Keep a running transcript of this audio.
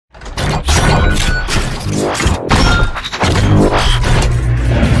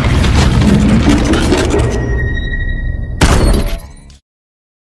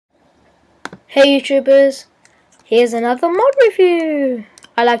Hey YouTubers, here's another mod review.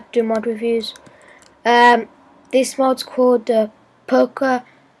 I like to do mod reviews. This mod's called the Pokeball.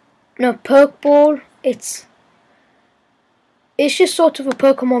 It's just sort of a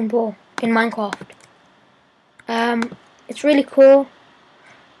Pokemon ball in Minecraft. It's really cool.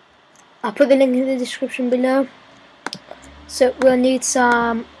 I'll put the link in the description below. So we'll need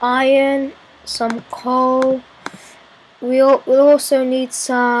some iron, some coal. We'll also need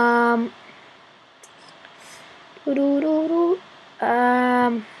some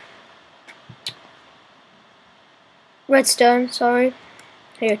redstone, sorry.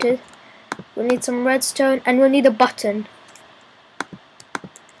 Here it is. We'll need some redstone and we'll need a button.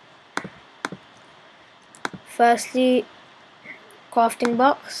 Firstly, crafting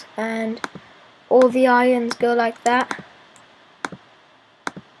box, and all the irons go like that.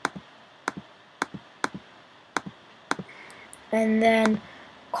 And then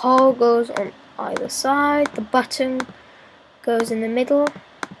coal goes on either side, the button goes in the middle,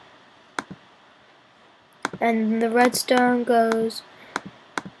 and the redstone goes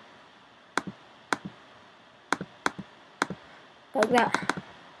like that.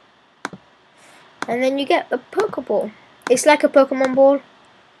 And then you get a Pokeball. It's like a Pokemon ball,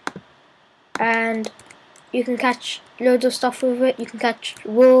 and you can catch loads of stuff with it. You can catch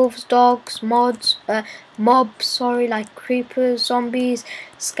wolves, dogs, mobs, like creepers, zombies,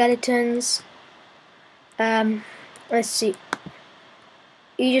 skeletons. Let's see.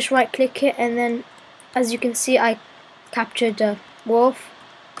 You just right click it, and then as you can see, I captured a wolf.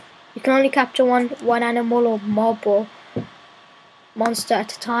 You can only capture one animal or mob or monster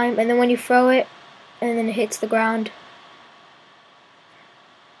at a time, and then when you throw it, and then it hits the ground,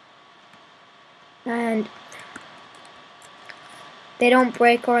 and they don't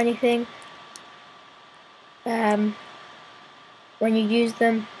break or anything when you use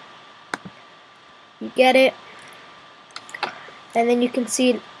them. You get it, and then you can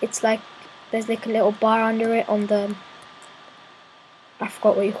see it's like there's like a little bar under it on the, I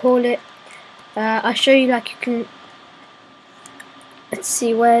forgot what you call it. I'll show you, like, you can, let's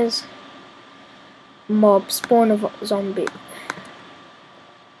see, where's mob, spawn of zombie.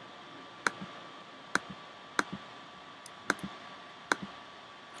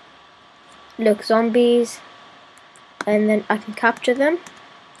 Look, zombies, and then I can capture them,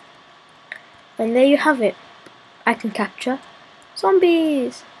 and there you have it. I can capture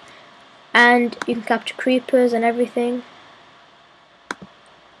zombies, and you can capture creepers and everything,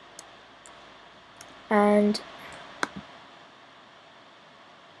 and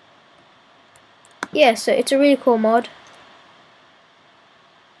yeah, so it's a really cool mod.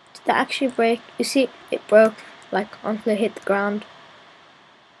 Did that actually break? You see, it broke like until it hit the ground.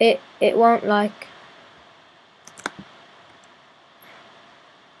 It won't, like,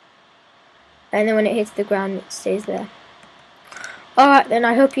 and then when it hits the ground it stays there. Alright then,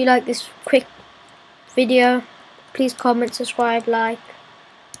 I hope you like this quick video. Please comment, subscribe, like.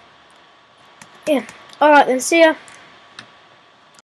 Yeah. Alright then, see ya.